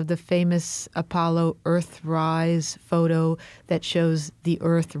equivalent of the famous Apollo Earthrise photo that shows the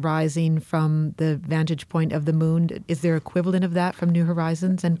Earth rising from the vantage point of the moon? Is there equivalent of that from New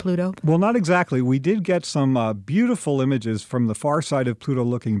Horizons and Pluto? Well, not exactly. We did get some beautiful images from the far side of Pluto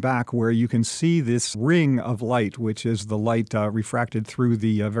looking back where you can see this ring of light, which is the light refracted through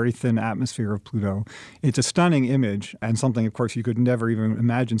the very thin atmosphere of Pluto. It's a stunning image and something, of course, you could never even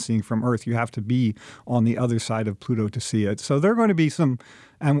imagine seeing from Earth. You have to be on the other side of Pluto to see it. So there are going to be some,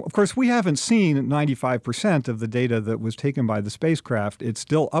 and of course we haven't seen 95% of the data that was taken by the spacecraft. It's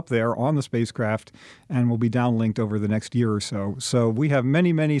still up there on the spacecraft and will be downlinked over the next year or so. So we have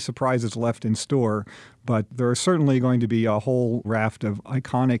many, many surprises left in store, but there are certainly going to be a whole raft of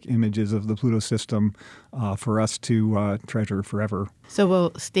iconic images of the Pluto system for us to treasure forever. So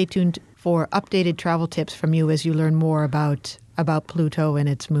we'll stay tuned for updated travel tips from you as you learn more about Pluto and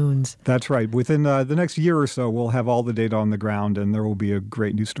its moons. That's right. Within the next year or so, we'll have all the data on the ground, and there will be a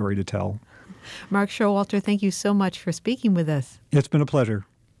great new story to tell. Mark Showalter, thank you so much for speaking with us. It's been a pleasure.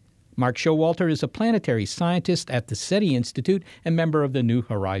 Mark Showalter is a planetary scientist at the SETI Institute and member of the New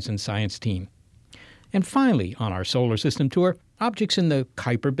Horizons science team. And finally, on our solar system tour, objects in the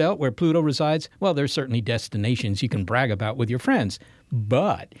Kuiper Belt where Pluto resides, well, there's certainly destinations you can brag about with your friends.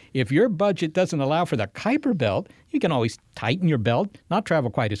 But if your budget doesn't allow for the Kuiper Belt, you can always tighten your belt, not travel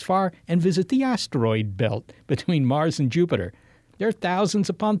quite as far, and visit the asteroid belt between Mars and Jupiter. There are thousands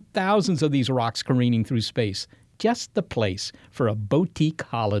upon thousands of these rocks careening through space. Just the place for a boutique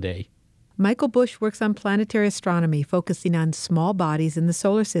holiday. Michael Bush works on planetary astronomy, focusing on small bodies in the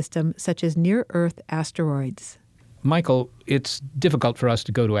solar system, such as near-Earth asteroids. Michael, it's difficult for us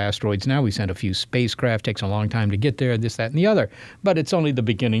to go to asteroids now. We sent a few spacecraft, takes a long time to get there, this, that, and the other. But it's only the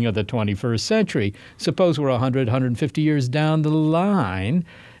beginning of the 21st century. Suppose we're 100, 150 years down the line,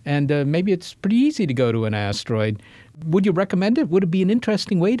 and maybe it's pretty easy to go to an asteroid. Would you recommend it? Would it be an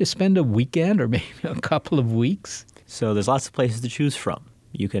interesting way to spend a weekend or maybe a couple of weeks? So there's lots of places to choose from.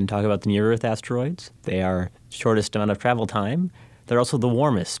 You can talk about the near-Earth asteroids. They are shortest amount of travel time. They're also the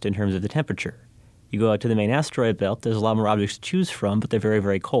warmest in terms of the temperature. You go out to the main asteroid belt, there's a lot more objects to choose from, but they're very,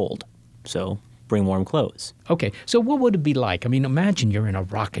 very cold. So bring warm clothes. Okay, so what would it be like? I mean, imagine you're in a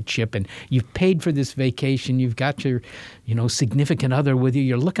rocket ship and you've paid for this vacation. You've got your, significant other with you.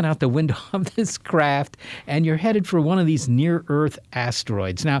 You're looking out the window of this craft and you're headed for one of these near-Earth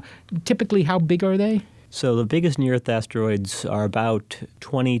asteroids. Now, typically, how big are they? So the biggest near-Earth asteroids are about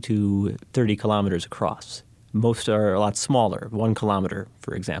 20 to 30 kilometers across. Most are a lot smaller, 1 kilometer,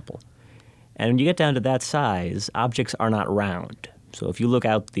 for example. And when you get down to that size, objects are not round. So if you look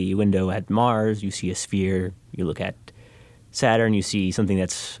out the window at Mars, you see a sphere. You look at Saturn, you see something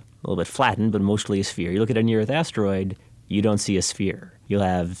that's a little bit flattened, but mostly a sphere. You look at a near-Earth asteroid, you don't see a sphere. You'll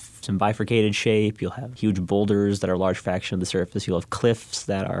have some bifurcated shape. You'll have huge boulders that are a large fraction of the surface. You'll have cliffs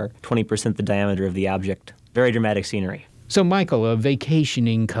that are 20% the diameter of the object. Very dramatic scenery. So, Michael, a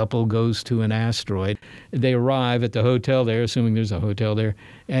vacationing couple goes to an asteroid. They arrive at the hotel there, assuming there's a hotel there,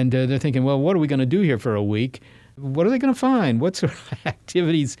 and they're thinking, well, what are we going to do here for a week? What are they going to find? What sort of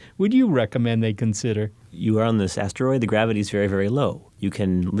activities would you recommend they consider? You are on this asteroid. The gravity is very, very low. You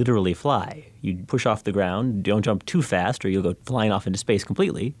can literally fly. You push off the ground. Don't jump too fast or you'll go flying off into space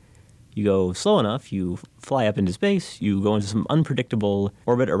completely. You go slow enough, you fly up into space, you go into some unpredictable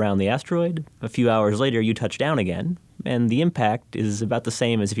orbit around the asteroid. A few hours later, you touch down again, and the impact is about the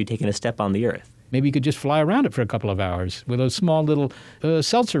same as if you'd taken a step on the Earth. Maybe you could just fly around it for a couple of hours with a small little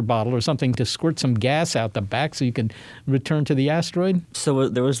seltzer bottle or something to squirt some gas out the back so you can return to the asteroid. So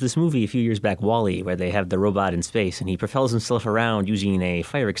there was this movie a few years back, WALL-E, where they have the robot in space, and he propels himself around using a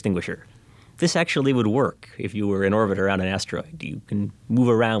fire extinguisher. This actually would work if you were in orbit around an asteroid. You can move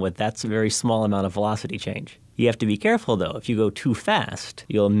around with that very small amount of velocity change. You have to be careful, though. If you go too fast,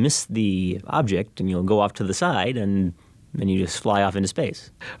 you'll miss the object and you'll go off to the side and then you just fly off into space.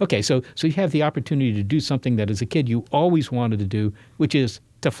 Okay, so you have the opportunity to do something that as a kid you always wanted to do, which is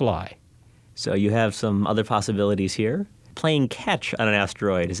to fly. So you have some other possibilities here. Playing catch on an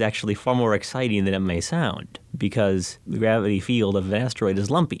asteroid is actually far more exciting than it may sound because the gravity field of an asteroid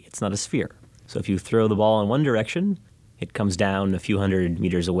is lumpy. It's not a sphere. So if you throw the ball in one direction, it comes down a few hundred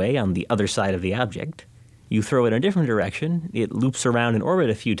meters away on the other side of the object. You throw it in a different direction, it loops around in orbit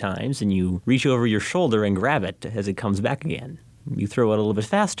a few times, and you reach over your shoulder and grab it as it comes back again. You throw it a little bit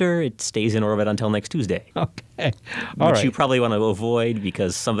faster, it stays in orbit until next Tuesday. Okay. Which you probably want to avoid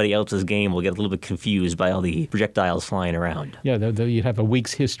because somebody else's game will get a little bit confused by all the projectiles flying around. Yeah, you have a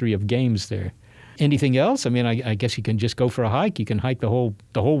week's history of games there. Anything else? I mean, I guess you can just go for a hike. You can hike the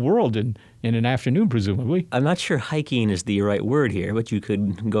whole world in an afternoon, presumably. I'm not sure hiking is the right word here, but you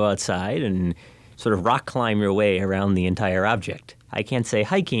could go outside and sort of rock climb your way around the entire object. I can't say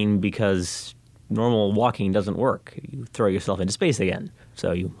hiking because normal walking doesn't work. You throw yourself into space again.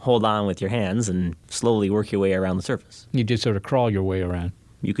 So you hold on with your hands and slowly work your way around the surface. You just sort of crawl your way around.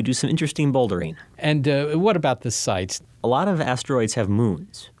 You could do some interesting bouldering. And what about the sites? A lot of asteroids have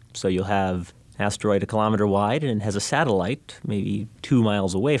moons. So you'll have asteroid a kilometer wide and it has a satellite maybe 2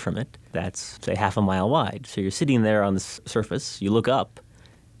 miles away from it that's, say, half a mile wide. So you're sitting there on the surface, you look up,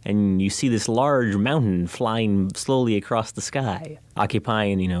 and you see this large mountain flying slowly across the sky,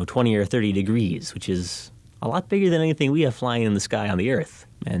 occupying, 20 or 30 degrees, which is a lot bigger than anything we have flying in the sky on the Earth.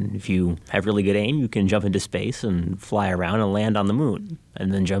 And if you have really good aim, you can jump into space and fly around and land on the moon,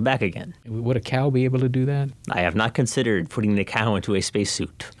 and then jump back again. Would a cow be able to do that? I have not considered putting the cow into a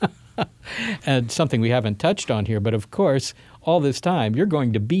spacesuit. And something we haven't touched on here, but of course, all this time, you're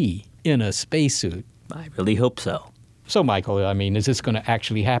going to be in a spacesuit. I really hope so. So, Michael, I mean, is this going to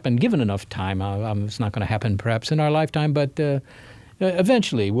actually happen? Given enough time, it's not going to happen perhaps in our lifetime, but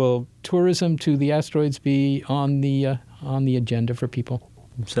eventually, will tourism to the asteroids be on the agenda for people?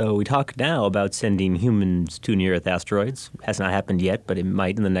 So we talk now about sending humans to near-Earth asteroids. It has not happened yet, but it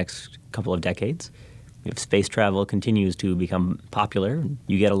might in the next couple of decades. If space travel continues to become popular,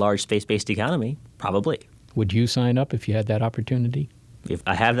 you get a large space-based economy, probably. Would you sign up if you had that opportunity? If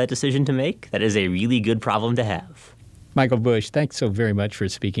I have that decision to make, that is a really good problem to have. Michael Bush, thanks so very much for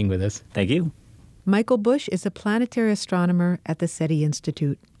speaking with us. Thank you. Michael Bush is a planetary astronomer at the SETI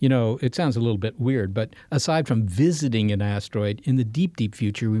Institute. You know, it sounds a little bit weird, but aside from visiting an asteroid, in the deep, deep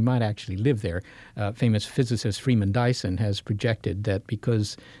future, we might actually live there. Famous physicist Freeman Dyson has projected that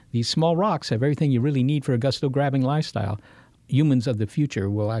because these small rocks have everything you really need for a gusto-grabbing lifestyle, humans of the future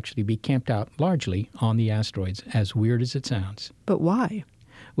will actually be camped out largely on the asteroids, as weird as it sounds. But why?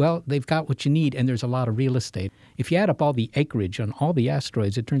 Well, they've got what you need, and there's a lot of real estate. If you add up all the acreage on all the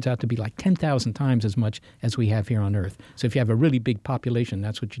asteroids, it turns out to be like 10,000 times as much as we have here on Earth. So if you have a really big population,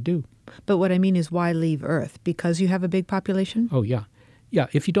 that's what you do. But what I mean is, why leave Earth? Because you have a big population? Oh, yeah. Yeah,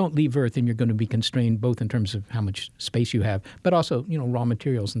 if you don't leave Earth, then you're going to be constrained both in terms of how much space you have, but also, raw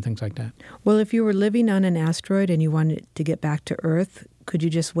materials and things like that. Well, if you were living on an asteroid and you wanted to get back to Earth, could you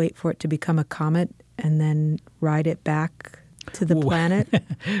just wait for it to become a comet and then ride it back to the planet?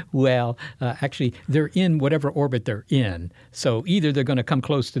 Well, actually, they're in whatever orbit they're in. So either they're going to come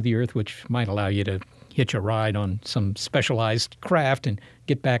close to the Earth, which might allow you to hitch a ride on some specialized craft and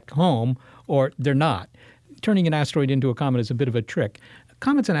get back home, or they're not. Turning an asteroid into a comet is a bit of a trick.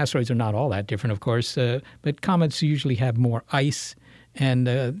 Comets and asteroids are not all that different, of course, but comets usually have more ice,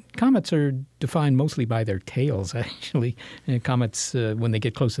 and comets are defined mostly by their tails, actually. And comets, when they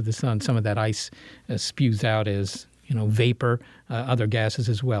get close to the sun, some of that ice spews out as vapor, other gases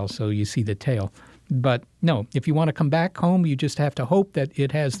as well, so you see the tail. But no, if you want to come back home, you just have to hope that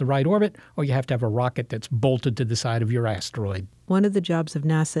it has the right orbit, or you have to have a rocket that's bolted to the side of your asteroid. One of the jobs of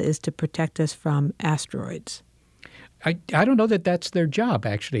NASA is to protect us from asteroids. I don't know that that's their job,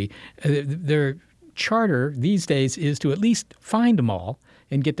 actually. Their charter these days is to at least find them all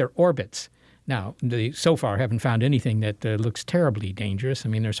and get their orbits. Now, they so far haven't found anything that looks terribly dangerous. I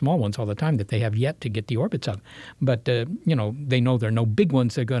mean, there's small ones all the time that they have yet to get the orbits of. But, they know there are no big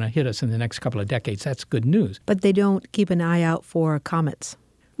ones that are going to hit us in the next couple of decades. That's good news. But they don't keep an eye out for comets.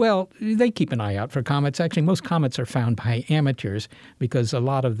 Well, they keep an eye out for comets. Actually, most comets are found by amateurs because a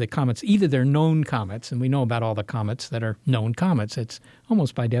lot of the comets, either they're known comets, and we know about all the comets that are known comets. It's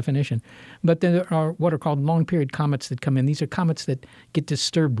almost by definition. But there are what are called long-period comets that come in. These are comets that get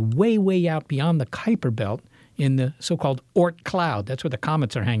disturbed way, way out beyond the Kuiper belt in the so-called Oort cloud. That's where the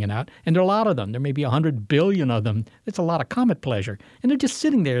comets are hanging out. And there are a lot of them. There may be 100 billion of them. It's a lot of comet pleasure. And they're just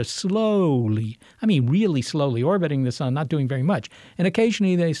sitting there slowly, really slowly, orbiting the sun, not doing very much. And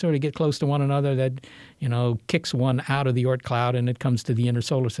occasionally they sort of get close to one another that, kicks one out of the Oort cloud and it comes to the inner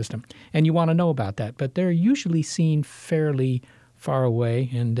solar system. And you want to know about that. But they're usually seen fairly far away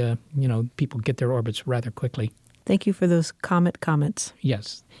and, people get their orbits rather quickly. Thank you for those comments.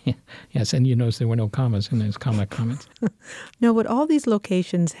 Yes. Yes, and you notice there were no commas in those comments. No, what all these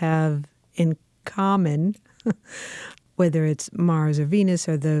locations have in common, whether it's Mars or Venus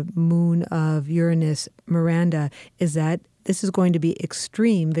or the moon of Uranus, Miranda, is that this is going to be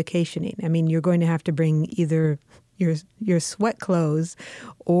extreme vacationing. I mean, you're going to have to bring either your sweat clothes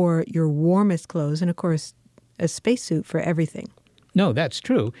or your warmest clothes, and of course, a spacesuit for everything. No, that's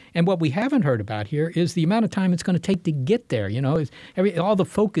true. And what we haven't heard about here is the amount of time it's going to take to get there. All the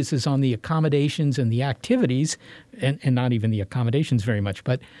focus is on the accommodations and the activities, and not even the accommodations very much,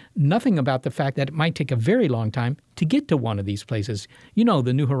 but nothing about the fact that it might take a very long time to get to one of these places.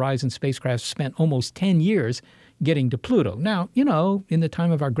 The New Horizons spacecraft spent almost 10 years getting to Pluto. Now, in the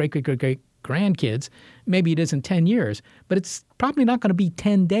time of our great-great-great-grandkids, maybe it isn't 10 years, but it's probably not going to be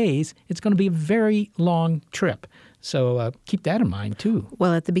 10 days. It's going to be a very long trip. So keep that in mind, too.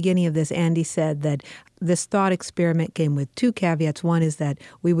 Well, at the beginning of this, Andy said that this thought experiment came with two caveats. One is that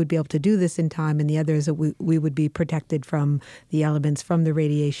we would be able to do this in time, and the other is that we would be protected from the elements, from the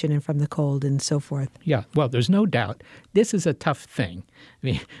radiation and from the cold and so forth. Yeah, well, there's no doubt. This is a tough thing.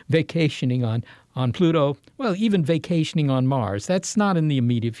 Vacationing on Pluto, well, even vacationing on Mars, that's not in the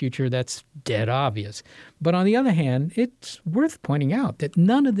immediate future. That's dead obvious. But on the other hand, it's worth pointing out that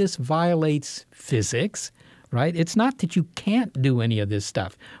none of this violates physics. Right? It's not that you can't do any of this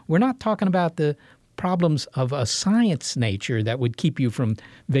stuff. We're not talking about the problems of a science nature that would keep you from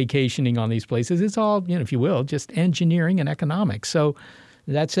vacationing on these places. It's all, if you will, just engineering and economics. So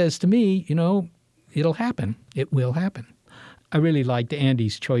that says to me, it'll happen. It will happen. I really liked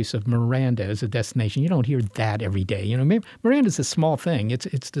Andy's choice of Miranda as a destination. You don't hear that every day. Miranda's a small thing.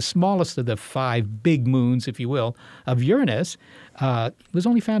 It's the smallest of the 5 big moons, if you will, of Uranus. It was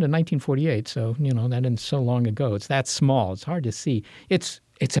only found in 1948, so, that isn't so long ago. It's that small. It's hard to see. It's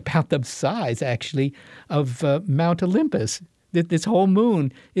about the size, actually, of Mount Olympus. This whole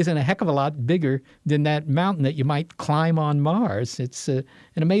moon isn't a heck of a lot bigger than that mountain that you might climb on Mars. It's an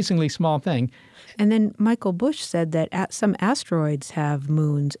amazingly small thing. And then Michael Bush said that some asteroids have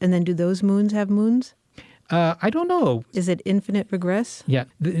moons. And then do those moons have moons? I don't know. Is it infinite regress? Yeah,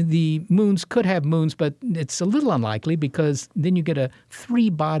 the moons could have moons, but it's a little unlikely because then you get a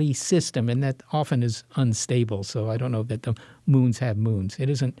three-body system, and that often is unstable. So I don't know that the moons have moons. It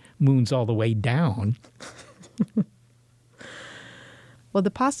isn't moons all the way down. Well,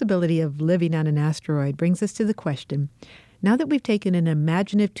 the possibility of living on an asteroid brings us to the question, now that we've taken an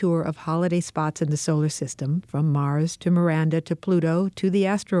imaginative tour of holiday spots in the solar system, from Mars to Miranda to Pluto to the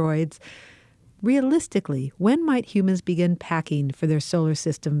asteroids, realistically, when might humans begin packing for their solar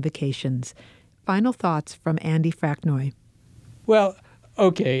system vacations? Final thoughts from Andy Fracknoy. Well,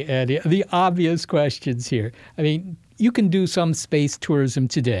 okay, Andy, the obvious questions here. I mean, you can do some space tourism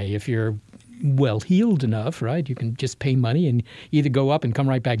today if you're well-heeled enough, right? You can just pay money and either go up and come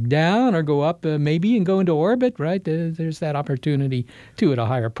right back down or go up maybe and go into orbit, right? There's that opportunity, too, at a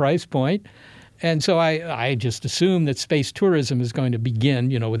higher price point. And so I just assume that space tourism is going to begin,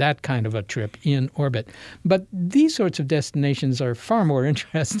 with that kind of a trip in orbit. But these sorts of destinations are far more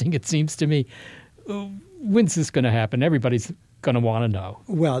interesting, it seems to me. When's this going to happen? Everybody's going to want to know.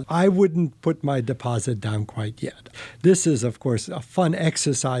 Well, I wouldn't put my deposit down quite yet. This is, of course, a fun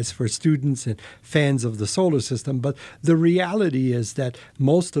exercise for students and fans of the solar system, but the reality is that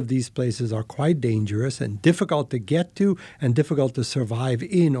most of these places are quite dangerous and difficult to get to and difficult to survive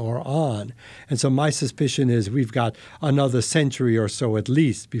in or on. And so my suspicion is we've got another century or so at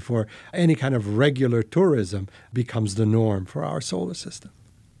least before any kind of regular tourism becomes the norm for our solar system.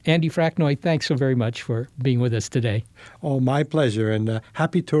 Andy Fracknoy, thanks so very much for being with us today. Oh, my pleasure, and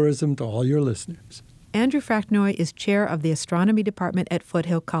happy tourism to all your listeners. Andrew Fracknoy is chair of the astronomy department at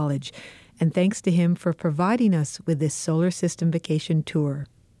Foothill College, and thanks to him for providing us with this solar system vacation tour.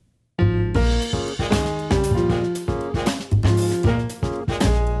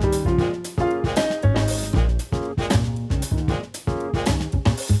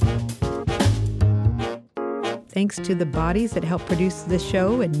 Thanks to the bodies that help produce this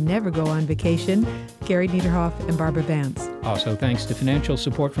show and never go on vacation, Gary Niederhoff and Barbara Vance. Also thanks to financial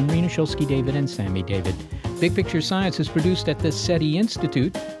support from Rena Shulsky-David and Sammy David. Big Picture Science is produced at the SETI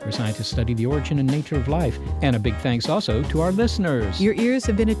Institute, where scientists study the origin and nature of life. And a big thanks also to our listeners. Your ears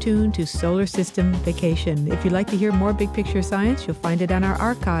have been attuned to Solar System Vacation. If you'd like to hear more Big Picture Science, you'll find it on our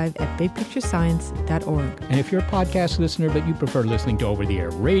archive at bigpicturescience.org. And if you're a podcast listener but you prefer listening to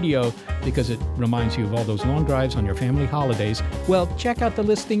over-the-air radio because it reminds you of all those long drives on your family holidays, well, check out the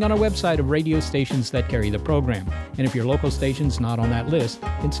listing on our website of radio stations that carry the program. And if your local station's not on that list,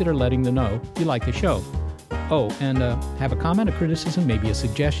 consider letting them know you like the show. Oh, and have a comment, a criticism, maybe a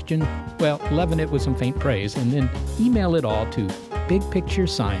suggestion? Well, leaven it with some faint praise, and then email it all to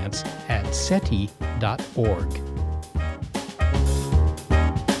bigpicturescience@seti.org.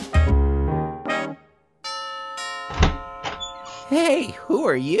 Hey, who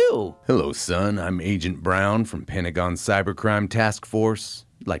are you? Hello, son. I'm Agent Brown from Pentagon Cybercrime Task Force.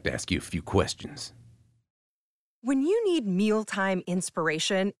 I'd like to ask you a few questions. When you need mealtime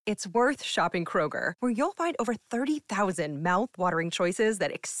inspiration, it's worth shopping Kroger, where you'll find over 30,000 mouth-watering choices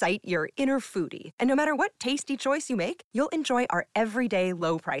that excite your inner foodie. And no matter what tasty choice you make, you'll enjoy our everyday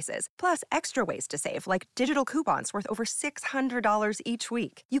low prices, plus extra ways to save, like digital coupons worth over $600 each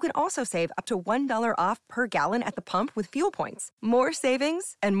week. You can also save up to $1 off per gallon at the pump with fuel points. More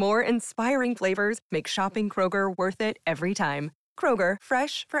savings and more inspiring flavors make shopping Kroger worth it every time. Kroger,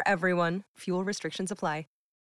 fresh for everyone. Fuel restrictions apply.